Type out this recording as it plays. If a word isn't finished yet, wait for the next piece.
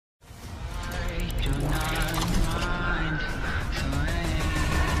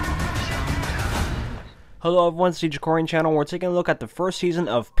Hello everyone, it's the Jacorian channel. We're taking a look at the first season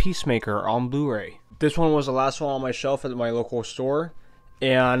of Peacemaker on Blu-ray. This one was the last one on my shelf at my local store,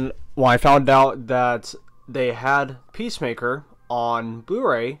 and when I found out that they had Peacemaker on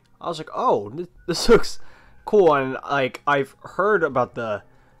Blu-ray, I was like, oh, this looks cool. And like, I've heard about the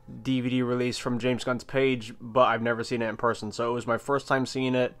DVD release from James Gunn's page, but I've never seen it in person, so it was my first time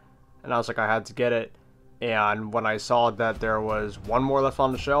seeing it, and I was like, I had to get it. And when I saw that there was one more left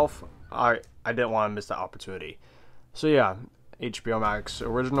on the shelf, I didn't want to miss that opportunity. So yeah, HBO Max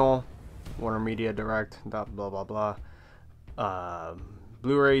original, Warner Media Direct, blah blah blah.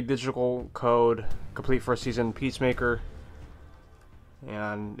 Blu-ray digital code, complete first season Peacemaker.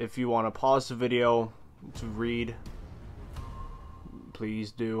 And if you want to pause the video to read,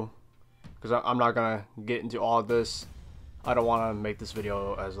 please do, because I'm not gonna get into all of this. I don't want to make this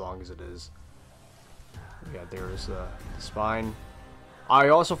video as long as it is. Yeah, there's the spine. I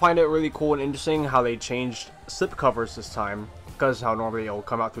also find it really cool and interesting how they changed slip covers this time, because how normally it'll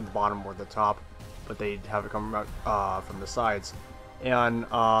come out through the bottom or the top, but they have it come out from the sides. And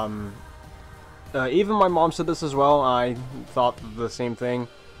even my mom said this as well. I thought the same thing.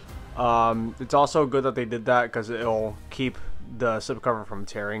 It's also good that they did that because it'll keep the slip cover from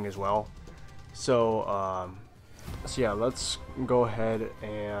tearing as well. So yeah, let's go ahead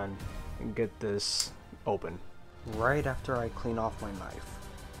and get this open right after I clean off my knife.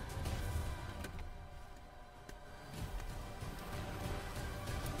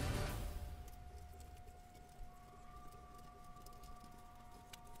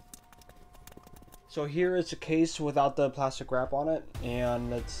 So here is the case without the plastic wrap on it,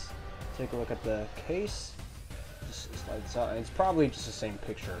 and let's take a look at the case. Just slide this out, and it's probably just the same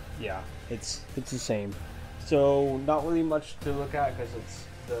picture. Yeah, it's the same. So not really much to look at because it's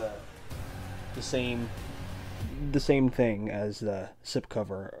the same thing as the slip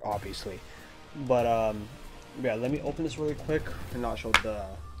cover, obviously. But yeah, let me open this really quick and not show the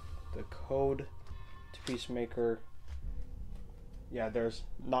code to Peacemaker. Yeah, there's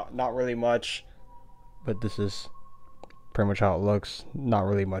not really much, but this is pretty much how it looks. Not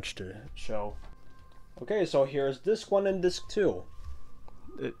really much to show. Okay, so here's disc 1 and disc 2.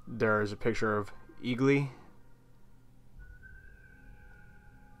 There's a picture of Eagly.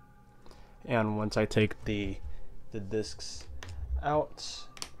 And once I take the discs out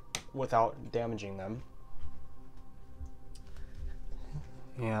without damaging them,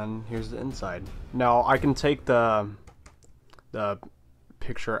 and here's the inside. Now I can take the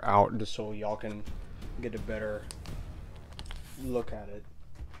picture out just so y'all can get a better look at it.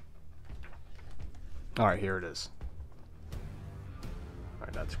 Alright, here it is.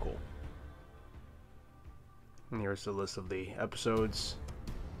 Alright, that's cool. And here's the list of the episodes.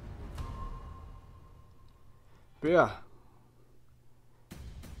 But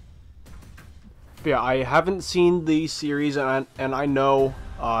yeah, I haven't seen the series, and I know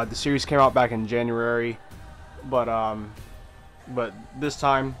the series came out back in January, but this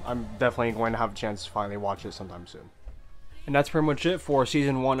time I'm definitely going to have a chance to finally watch it sometime soon. And that's pretty much it for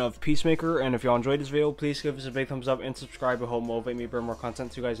season 1 of Peacemaker. And if y'all enjoyed this video, please give us a big thumbs up and subscribe. It will motivate me to bring more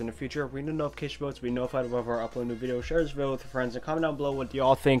content to you guys in the future. Ring the notification bell to be notified whenever I upload a new video. Share this video with your friends and comment down below what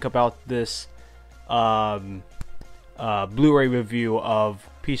y'all think about this Blu-ray review of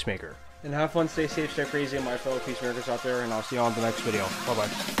Peacemaker. And have fun, stay safe, stay crazy, and my fellow Peacemakers out there, and I'll see you on the next video. Bye-bye.